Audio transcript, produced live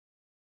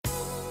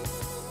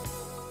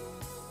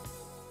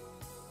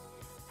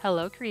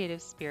Hello,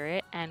 Creative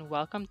Spirit, and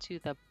welcome to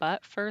the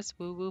But First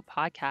Woo Woo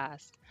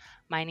podcast.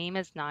 My name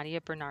is Nadia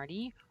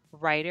Bernardi,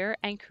 writer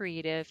and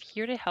creative,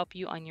 here to help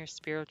you on your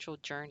spiritual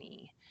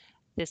journey.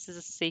 This is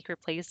a sacred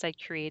place I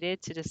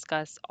created to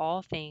discuss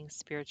all things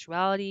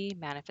spirituality,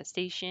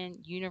 manifestation,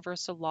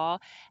 universal law,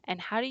 and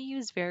how to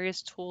use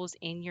various tools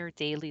in your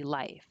daily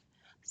life.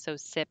 So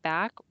sit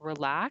back,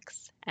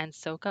 relax, and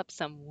soak up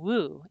some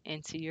woo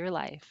into your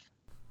life.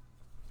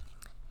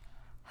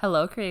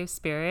 Hello, Creative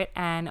Spirit,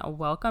 and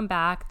welcome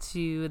back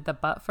to the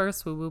But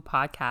First Woo Woo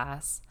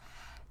podcast.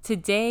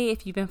 Today,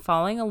 if you've been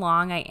following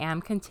along, I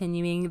am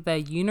continuing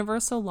the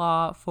Universal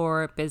Law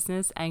for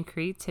Business and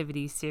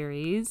Creativity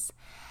series.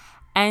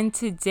 And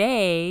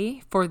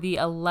today, for the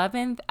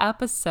 11th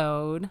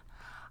episode,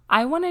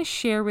 I want to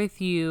share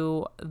with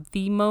you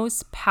the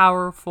most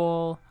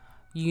powerful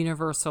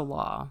universal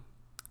law.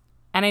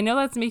 And I know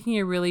that's making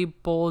a really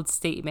bold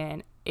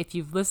statement if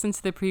you've listened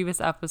to the previous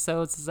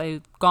episodes as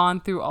I've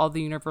gone through all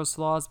the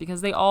universal laws,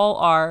 because they all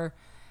are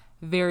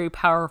very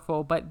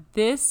powerful. But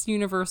this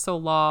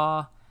universal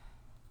law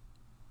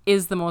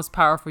is the most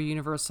powerful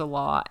universal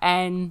law.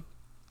 And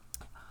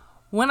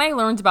when I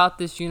learned about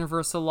this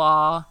universal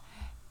law,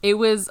 it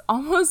was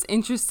almost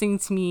interesting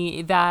to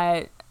me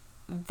that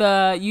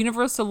the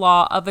universal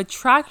law of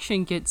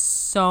attraction gets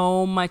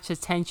so much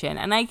attention.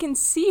 And I can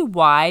see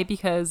why,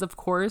 because of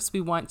course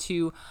we want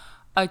to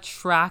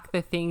attract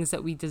the things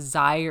that we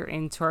desire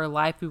into our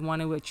life. We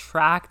want to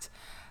attract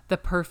the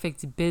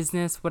perfect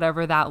business,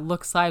 whatever that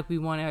looks like. We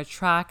want to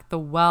attract the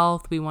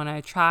wealth. We want to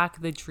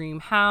attract the dream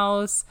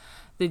house,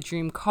 the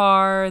dream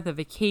car, the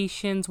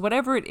vacations,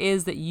 whatever it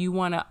is that you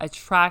want to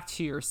attract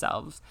to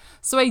yourselves.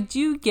 So I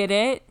do get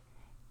it,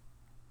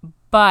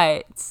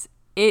 but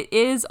it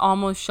is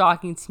almost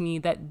shocking to me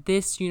that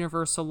this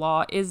universal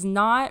law is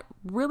not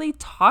really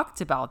talked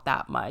about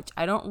that much.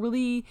 I don't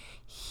really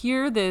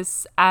hear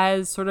this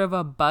as sort of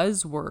a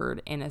buzzword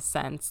in a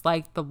sense,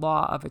 like the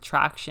law of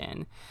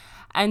attraction.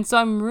 And so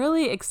I'm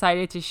really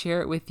excited to share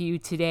it with you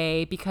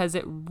today because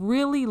it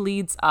really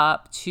leads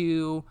up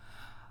to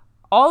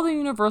all the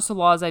universal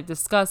laws I've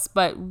discussed,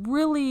 but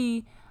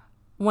really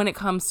when it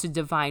comes to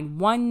divine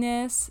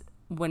oneness,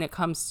 when it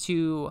comes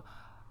to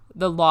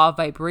the law of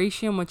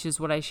vibration, which is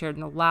what I shared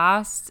in the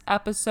last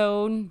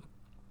episode,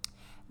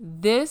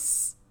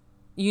 this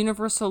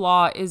universal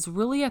law is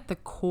really at the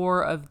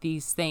core of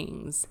these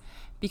things.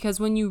 Because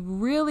when you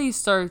really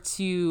start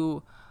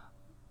to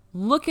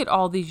look at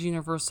all these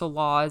universal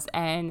laws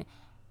and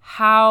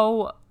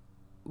how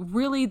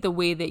really the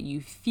way that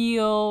you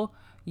feel,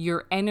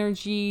 your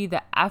energy,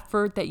 the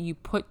effort that you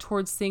put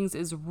towards things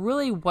is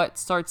really what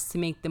starts to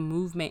make the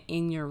movement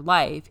in your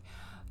life,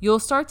 you'll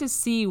start to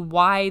see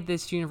why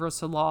this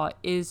universal law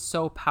is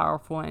so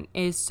powerful and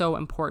is so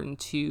important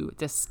to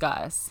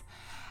discuss.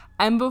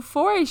 And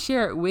before I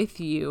share it with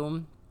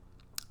you,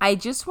 I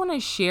just want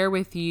to share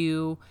with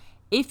you,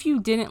 if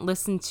you didn't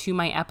listen to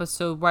my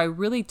episode where I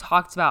really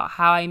talked about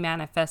how I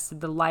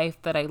manifested the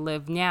life that I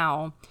live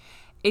now,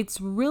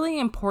 it's really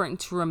important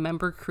to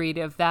remember,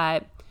 creative,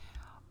 that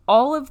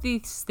all of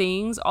these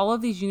things, all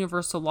of these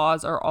universal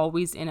laws are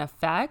always in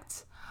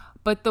effect.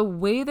 But the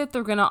way that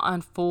they're going to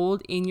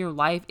unfold in your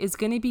life is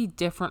going to be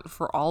different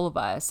for all of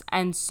us.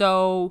 And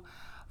so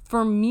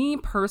for me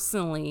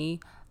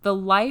personally, the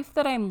life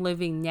that I'm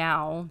living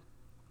now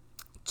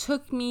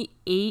took me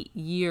 8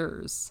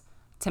 years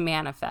to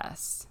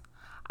manifest.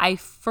 I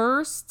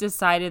first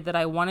decided that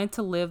I wanted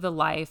to live the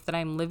life that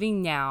I'm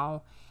living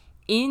now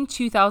in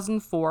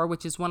 2004,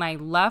 which is when I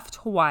left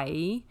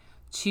Hawaii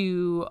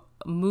to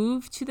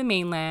move to the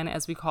mainland,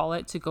 as we call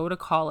it, to go to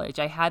college.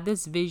 I had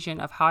this vision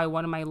of how I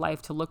wanted my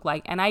life to look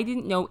like, and I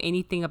didn't know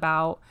anything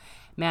about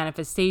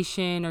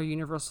manifestation or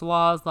universal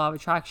laws, law of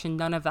attraction,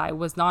 none of that. I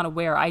was not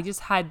aware. I just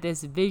had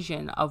this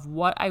vision of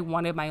what I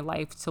wanted my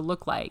life to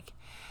look like.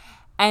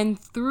 And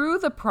through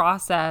the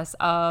process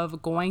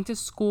of going to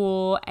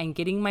school and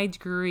getting my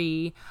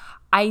degree,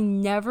 I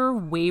never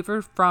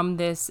wavered from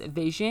this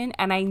vision,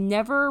 and I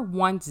never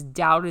once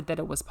doubted that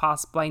it was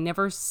possible. I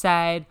never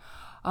said,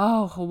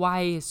 oh,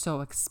 Hawaii is so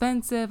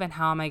expensive and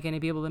how am I going to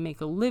be able to make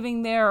a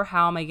living there, or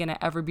how am I going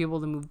to ever be able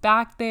to move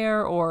back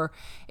there, or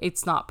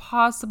it's not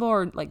possible,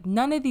 or like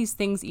none of these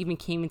things even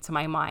came into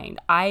my mind.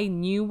 I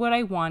knew what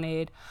I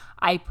wanted.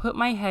 I put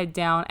my head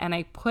down and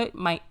I put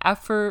my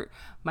effort,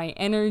 my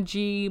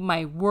energy,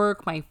 my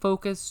work, my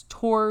focus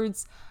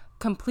towards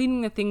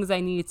completing the things I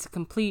needed to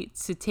complete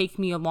to take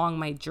me along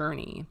my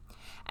journey.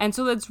 And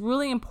so that's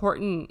really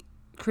important,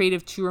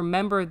 creative, to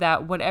remember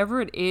that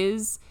whatever it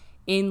is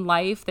in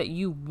life that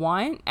you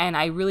want, and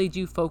I really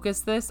do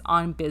focus this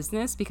on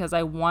business because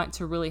I want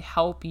to really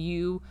help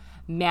you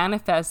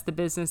manifest the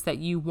business that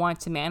you want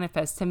to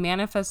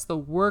manifest the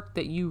work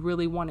that you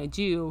really want to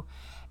do.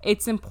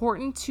 It's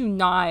important to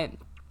not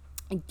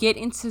get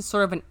into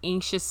sort of an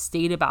anxious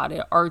state about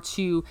it or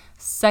to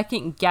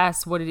second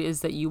guess what it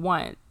is that you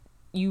want.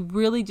 You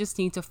really just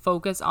need to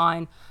focus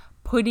on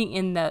putting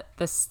in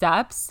the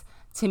steps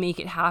to make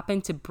it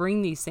happen, to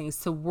bring these things,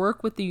 to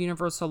work with the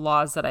universal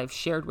laws that I've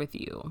shared with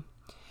you.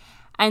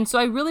 And so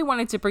I really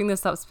wanted to bring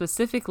this up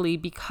specifically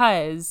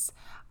because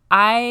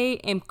I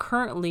am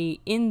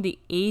currently in the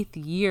 8th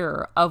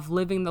year of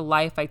living the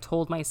life I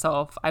told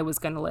myself I was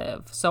going to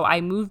live. So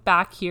I moved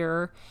back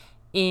here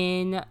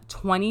in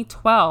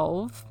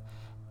 2012,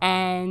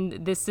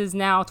 and this is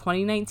now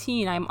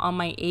 2019. I'm on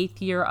my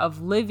 8th year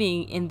of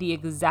living in the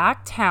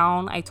exact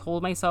town I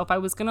told myself I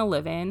was going to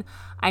live in.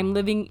 I'm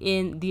living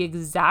in the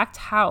exact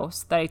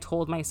house that I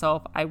told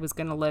myself I was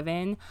going to live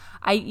in.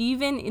 I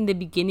even, in the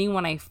beginning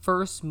when I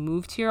first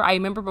moved here, I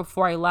remember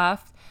before I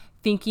left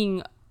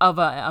thinking of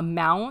an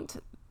amount,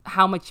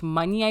 how much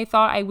money I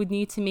thought I would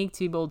need to make to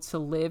be able to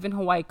live in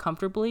Hawaii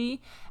comfortably.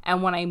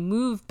 And when I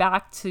moved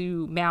back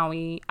to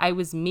Maui, I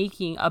was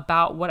making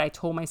about what I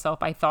told myself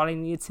I thought I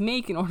needed to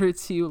make in order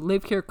to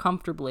live here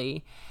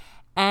comfortably.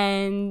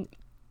 And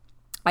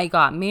I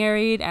got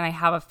married and I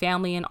have a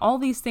family and all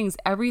these things,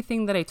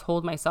 everything that I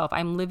told myself,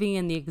 I'm living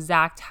in the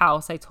exact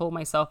house I told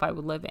myself I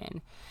would live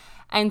in.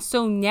 And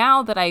so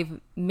now that I've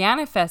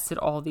manifested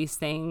all these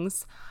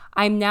things,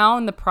 I'm now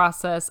in the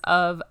process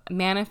of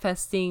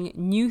manifesting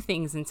new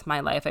things into my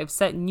life. I've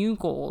set new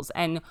goals,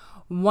 and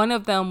one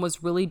of them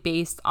was really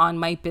based on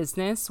my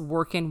business,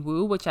 Work and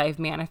Woo, which I've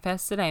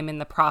manifested. I'm in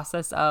the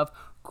process of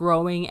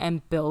growing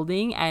and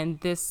building, and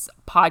this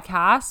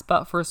podcast,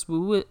 But First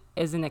Woo,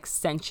 is an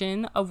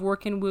extension of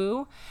Work and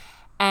Woo.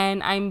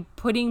 And I'm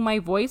putting my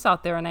voice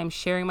out there and I'm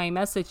sharing my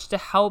message to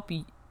help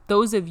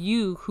those of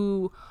you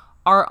who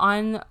are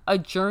on a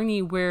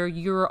journey where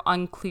you're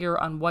unclear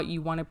on what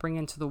you want to bring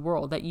into the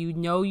world, that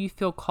you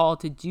feel called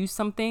to do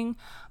something,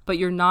 but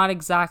you're not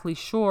exactly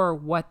sure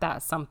what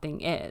that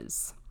something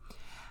is.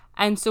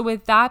 And so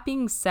with that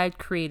being said,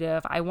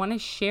 creative, I want to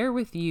share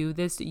with you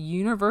this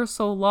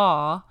universal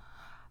law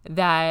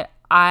that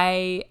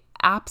I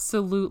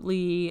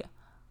absolutely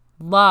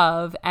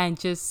love. And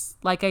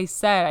just like I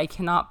said, I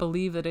cannot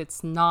believe that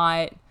it's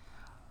not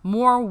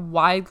more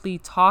widely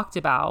talked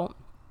about.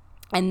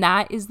 And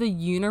that is the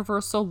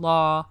universal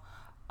law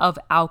of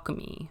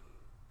alchemy.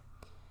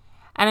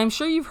 And I'm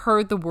sure you've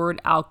heard the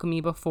word alchemy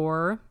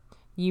before.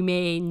 You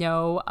may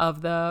know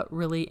of the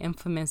really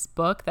infamous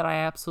book that I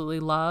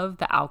absolutely love,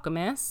 The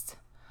Alchemist.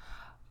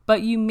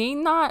 But you may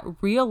not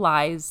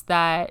realize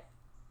that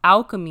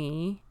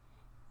alchemy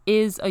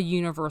is a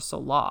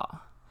universal law.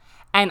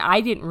 And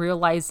I didn't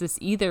realize this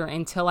either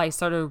until I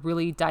started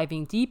really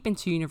diving deep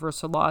into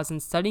universal laws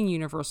and studying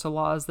universal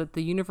laws, that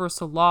the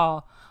universal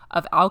law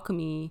of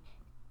alchemy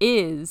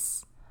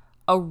is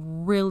a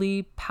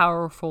really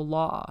powerful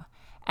law.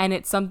 And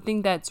it's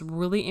something that's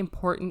really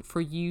important for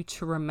you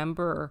to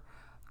remember,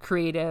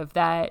 creative,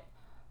 that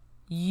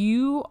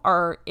you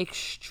are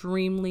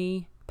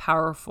extremely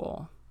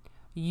powerful.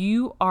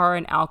 You are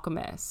an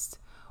alchemist,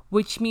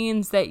 which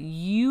means that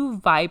you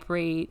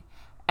vibrate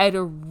at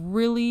a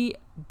really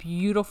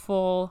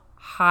beautiful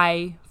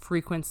high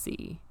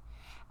frequency,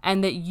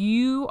 and that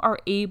you are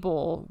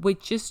able with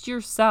just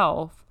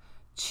yourself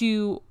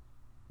to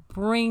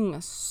bring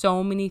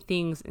so many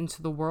things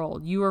into the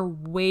world. You are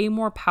way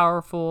more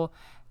powerful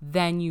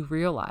than you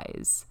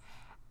realize.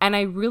 And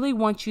I really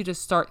want you to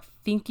start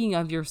thinking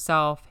of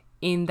yourself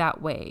in that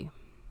way.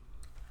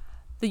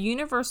 The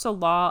universal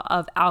law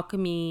of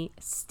alchemy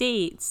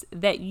states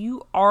that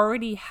you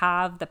already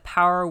have the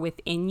power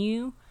within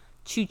you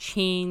to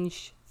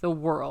change the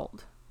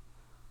world.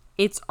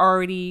 It's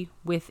already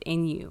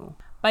within you.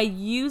 By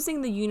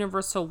using the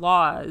universal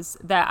laws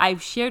that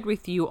I've shared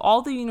with you,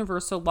 all the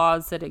universal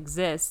laws that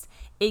exist,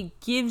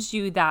 it gives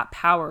you that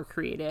power,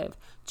 creative,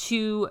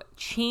 to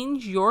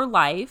change your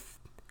life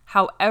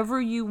however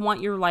you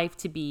want your life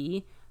to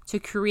be, to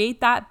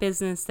create that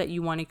business that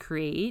you want to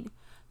create,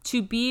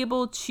 to be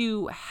able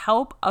to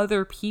help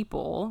other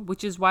people,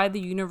 which is why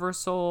the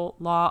universal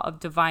law of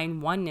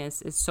divine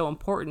oneness is so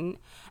important,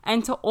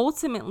 and to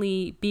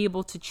ultimately be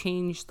able to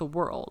change the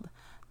world.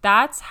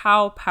 That's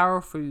how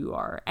powerful you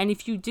are. And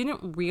if you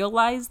didn't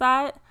realize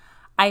that,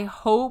 I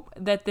hope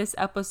that this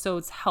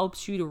episode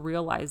helps you to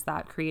realize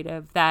that,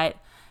 creative, that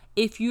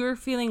if you're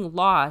feeling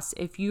lost,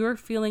 if you're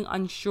feeling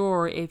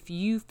unsure, if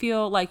you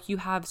feel like you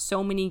have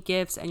so many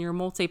gifts and you're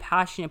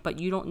multi-passionate, but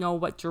you don't know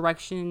what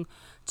direction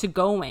to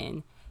go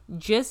in,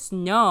 just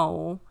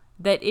know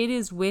that it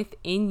is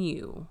within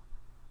you.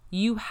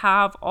 You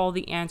have all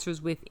the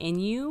answers within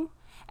you.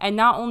 And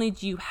not only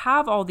do you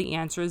have all the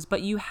answers,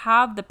 but you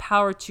have the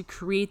power to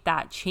create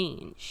that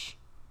change.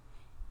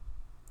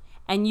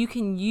 And you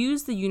can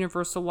use the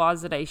universal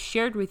laws that I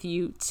shared with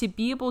you to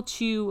be able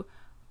to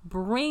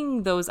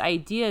bring those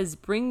ideas,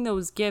 bring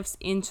those gifts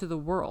into the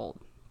world.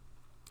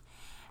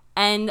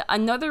 And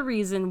another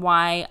reason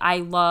why I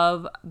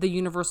love the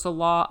universal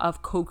law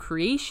of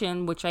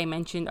co-creation, which I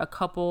mentioned a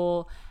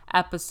couple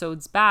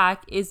episodes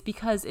back, is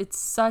because it's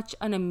such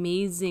an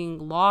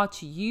amazing law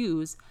to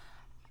use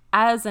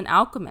as an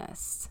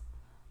alchemist.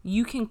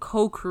 You can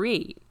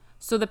co-create.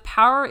 So the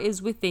power is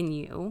within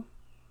you.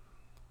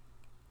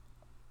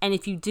 And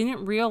if you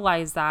didn't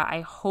realize that,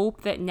 I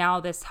hope that now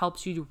this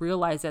helps you to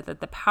realize that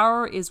the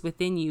power is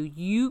within you.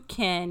 You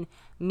can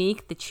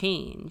make the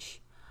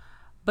change.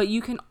 But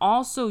you can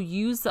also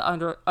use the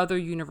other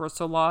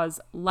universal laws,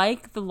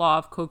 like the law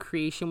of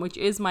co-creation, which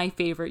is my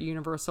favorite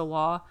universal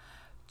law,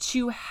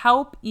 to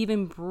help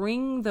even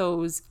bring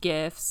those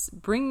gifts,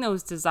 bring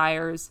those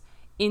desires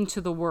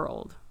into the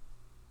world.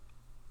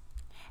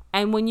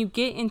 And when you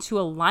get into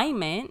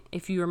alignment,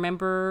 if you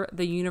remember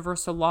the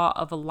universal law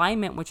of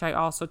alignment, which I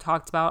also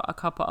talked about a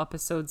couple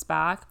episodes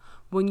back,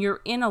 when you're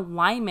in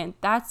alignment,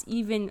 that's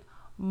even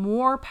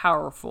more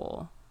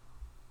powerful.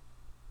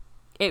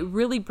 It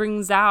really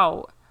brings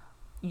out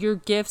your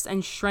gifts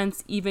and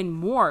strengths even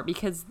more,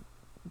 because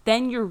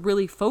then you're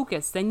really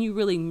focused. Then you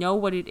really know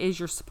what it is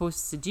you're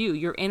supposed to do.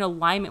 You're in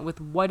alignment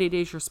with what it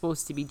is you're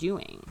supposed to be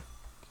doing.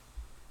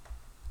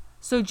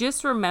 So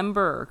just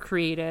remember,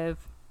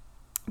 creative,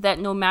 that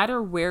no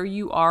matter where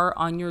you are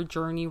on your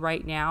journey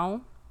right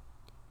now,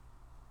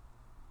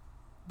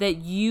 that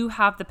you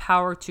have the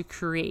power to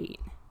create.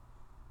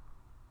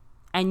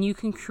 And you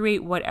can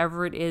create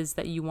whatever it is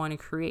that you want to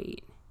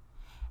create.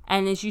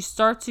 And as you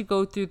start to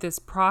go through this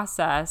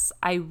process,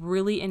 I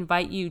really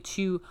invite you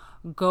to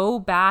go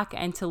back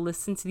and to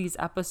listen to these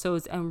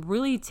episodes and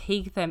really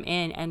take them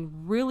in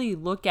and really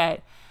look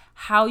at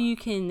how you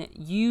can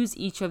use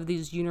each of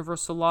these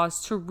universal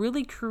laws to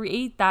really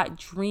create that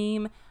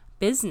dream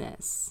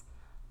business,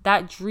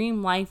 that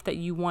dream life that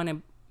you want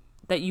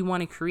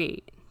to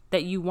create,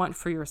 that you want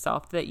for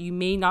yourself, that you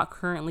may not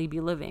currently be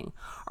living.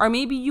 Or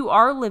maybe you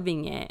are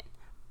living it,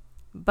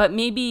 but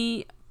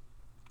maybe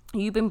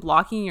you've been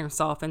blocking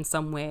yourself in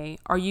some way,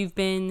 or you've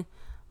been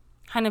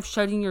kind of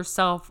shutting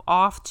yourself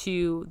off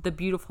to the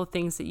beautiful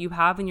things that you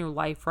have in your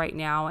life right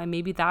now. And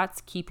maybe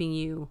that's keeping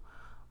you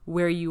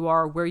where you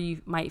are, where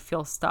you might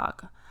feel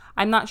stuck.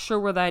 I'm not sure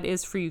where that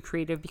is for you,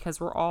 creative, because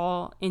we're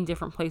all in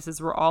different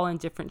places. We're all in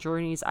different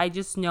journeys. I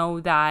just know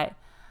that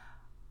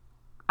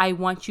I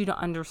want you to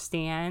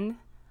understand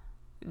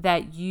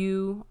that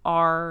you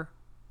are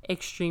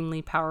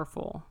extremely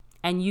powerful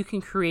and you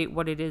can create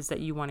what it is that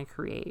you want to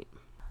create.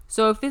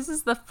 So if this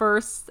is the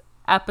first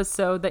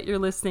episode that you're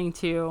listening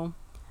to,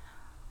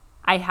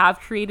 I have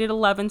created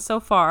 11 so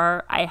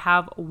far. I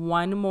have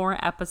one more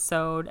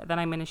episode that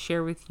I'm going to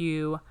share with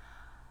you,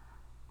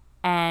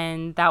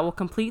 and that will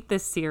complete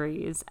this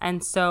series.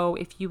 And so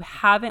if you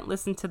haven't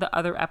listened to the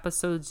other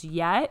episodes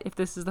yet, if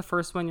this is the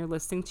first one you're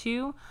listening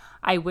to,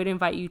 I would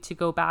invite you to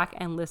go back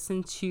and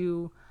listen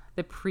to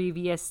the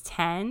previous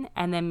 10,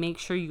 and then make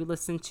sure you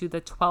listen to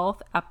the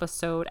 12th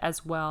episode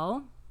as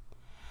well.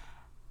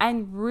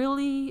 And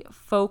really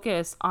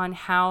focus on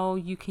how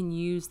you can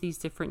use these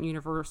different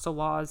universal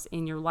laws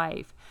in your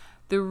life.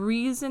 The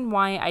reason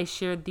why I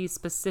shared these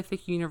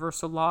specific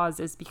universal laws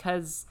is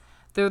because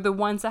they're the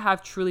ones that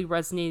have truly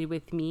resonated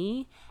with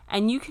me.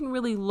 And you can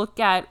really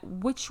look at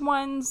which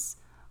ones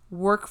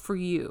work for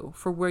you,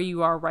 for where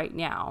you are right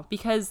now.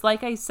 Because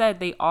like I said,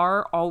 they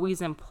are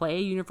always in play.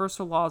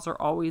 Universal laws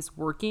are always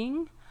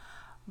working.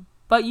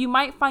 But you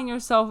might find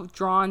yourself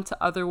drawn to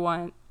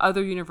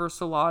other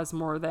universal laws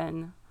more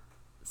than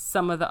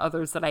some of the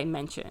others that I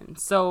mentioned.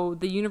 So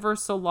the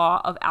universal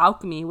law of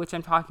alchemy, which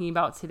I'm talking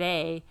about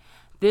today,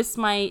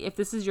 if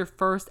this is your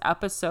first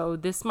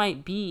episode, this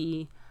might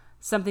be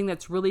something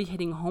that's really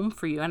hitting home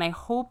for you. And I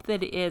hope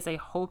that it is. I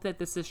hope that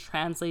this is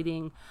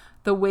translating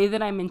the way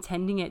that I'm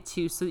intending it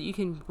to, so that you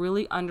can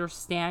really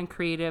understand,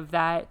 creative,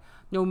 that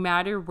no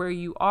matter where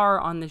you are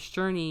on this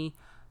journey,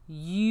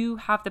 you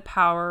have the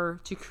power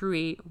to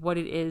create what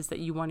it is that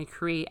you want to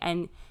create.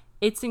 And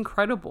it's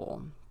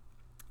incredible.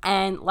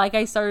 And like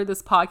I started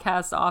this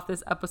podcast off,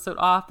 this episode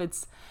off,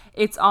 it's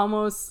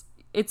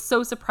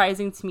so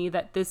surprising to me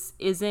that this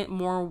isn't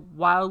more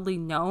wildly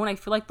known. I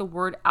feel like the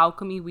word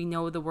alchemy, we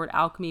know the word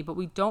alchemy, but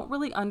we don't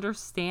really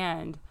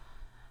understand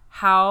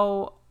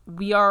how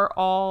we are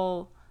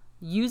all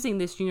using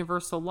this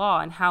universal law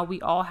and how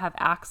we all have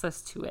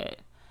access to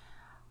it.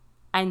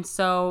 And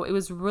so it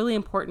was really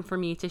important for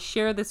me to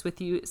share this with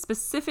you,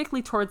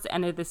 specifically towards the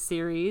end of this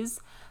series,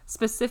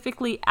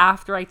 specifically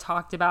after I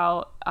talked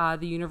about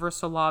the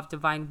universal law of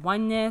divine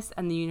oneness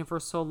and the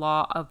universal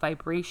law of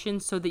vibration,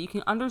 so that you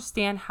can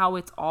understand how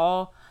it's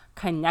all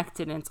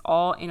connected and it's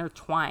all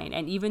intertwined.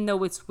 And even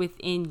though it's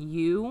within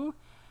you,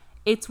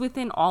 it's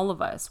within all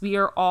of us. We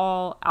are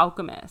all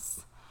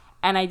alchemists.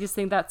 And I just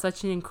think that's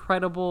such an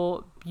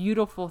incredible,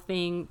 beautiful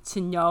thing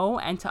to know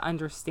and to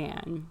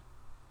understand.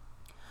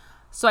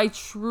 So I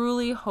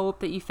truly hope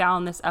that you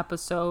found this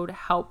episode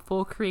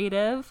helpful,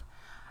 creative.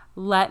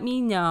 Let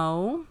me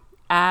know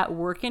at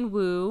Work and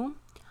Woo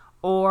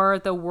or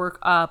the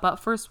But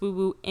First Woo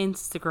Woo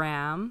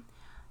Instagram.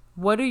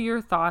 What are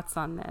your thoughts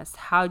on this?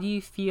 How do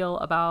you feel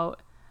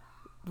about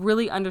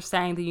really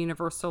understanding the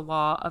universal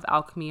law of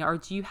alchemy? Or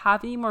do you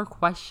have any more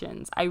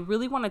questions? I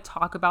really want to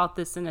talk about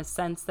this in a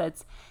sense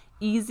that's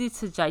easy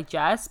to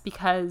digest,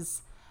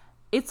 because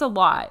it's a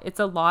lot.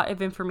 It's a lot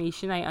of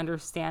information. I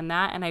understand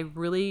that. And I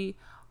really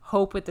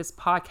hope with this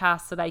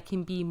podcast that I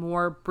can be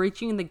more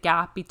bridging the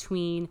gap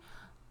between,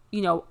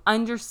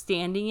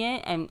 understanding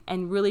it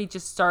and really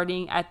just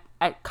starting at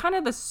kind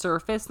of the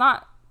surface,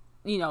 not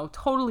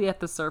totally at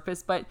the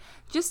surface, but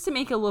just to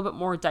make it a little bit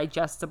more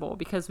digestible,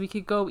 because we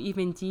could go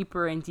even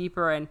deeper and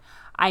deeper. And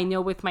I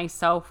know with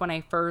myself, when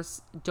I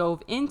first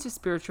dove into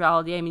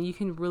spirituality, I mean, you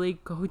can really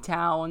go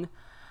down,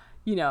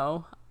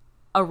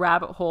 a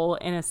rabbit hole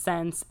in a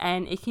sense,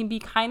 and it can be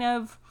kind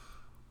of,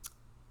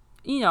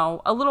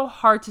 a little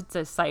hard to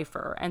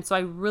decipher. And so I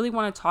really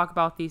want to talk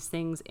about these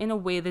things in a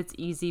way that's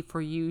easy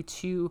for you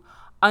to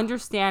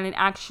understand and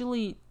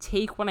actually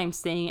take what I'm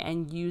saying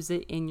and use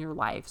it in your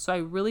life. So I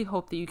really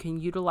hope that you can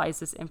utilize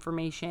this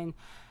information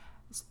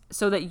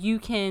so that you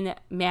can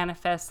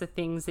manifest the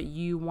things that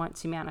you want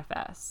to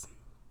manifest.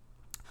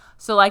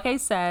 So like I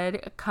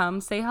said,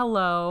 come say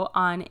hello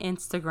on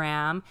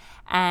Instagram,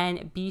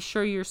 and be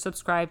sure you're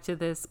subscribed to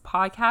this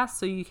podcast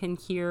so you can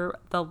hear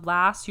the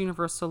last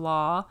universal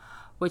law,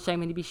 which I'm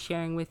going to be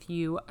sharing with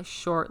you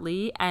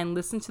shortly, and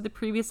listen to the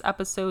previous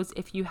episodes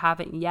if you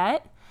haven't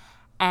yet.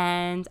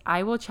 And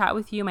I will chat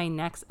with you in my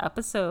next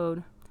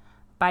episode.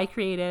 Bye,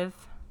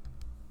 creative.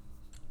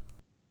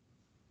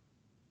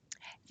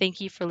 Thank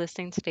you for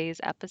listening to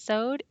today's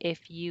episode.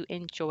 If you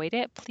enjoyed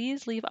it,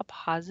 please leave a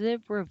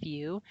positive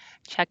review.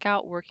 Check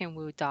out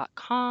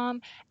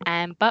workandwoo.com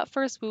and But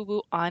First Woo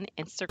Woo on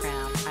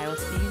Instagram. I will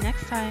see you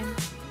next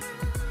time.